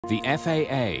The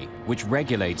FAA, which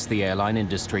regulates the airline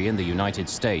industry in the United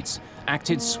States,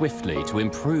 acted swiftly to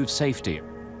improve safety.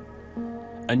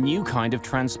 A new kind of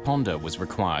transponder was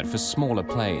required for smaller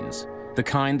planes, the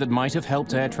kind that might have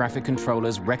helped air traffic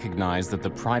controllers recognize that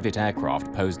the private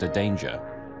aircraft posed a danger.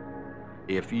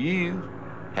 If you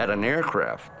had an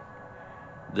aircraft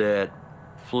that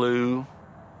flew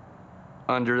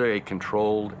under a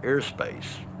controlled airspace,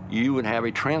 you would have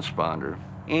a transponder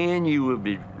and you would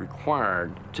be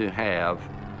required to have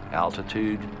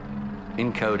altitude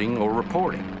encoding or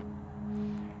reporting.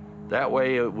 That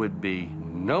way it would be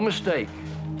no mistake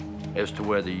as to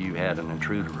whether you had an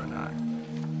intruder or not.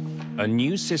 A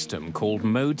new system called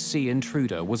Mode C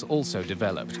Intruder was also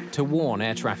developed to warn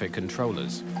air traffic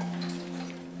controllers.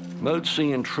 Mode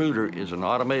C Intruder is an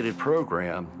automated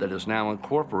program that is now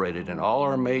incorporated in all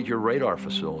our major radar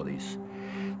facilities,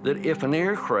 that if an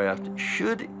aircraft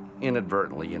should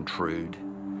inadvertently intrude,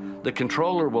 the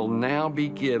controller will now be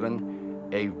given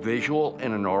a visual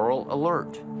and an oral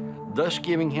alert, thus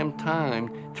giving him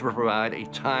time to provide a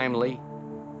timely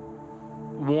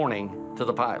warning to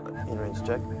the pilot. In-range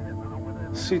check.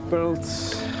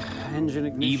 Seatbelts, engine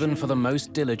ignition. Even for the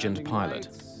most diligent pilot,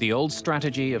 the old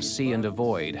strategy of see and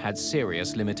avoid had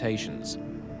serious limitations.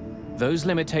 Those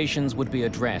limitations would be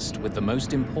addressed with the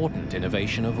most important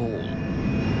innovation of all.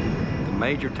 The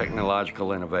major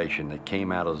technological innovation that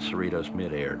came out of the Cerritos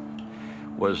Midair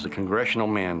was the congressional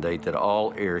mandate that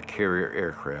all air carrier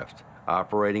aircraft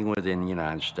operating within the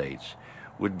United States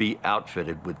would be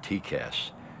outfitted with TCAS,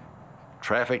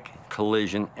 Traffic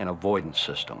Collision and Avoidance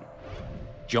System.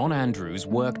 John Andrews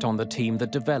worked on the team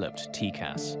that developed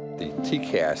TCAS. The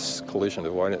TCAS collision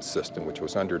avoidance system, which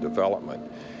was under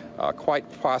development, quite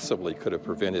possibly could have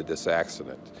prevented this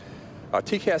accident.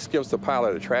 TCAS gives the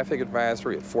pilot a traffic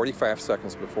advisory at 45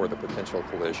 seconds before the potential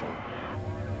collision.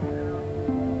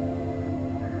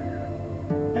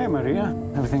 Hey, Maria.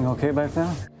 Everything okay back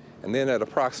there? And then at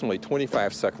approximately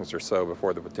 25 seconds or so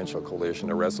before the potential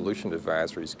collision, a resolution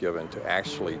advisory is given to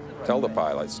actually tell the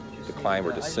pilots to climb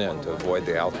or descend to avoid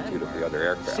the altitude of the other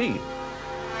aircraft. See.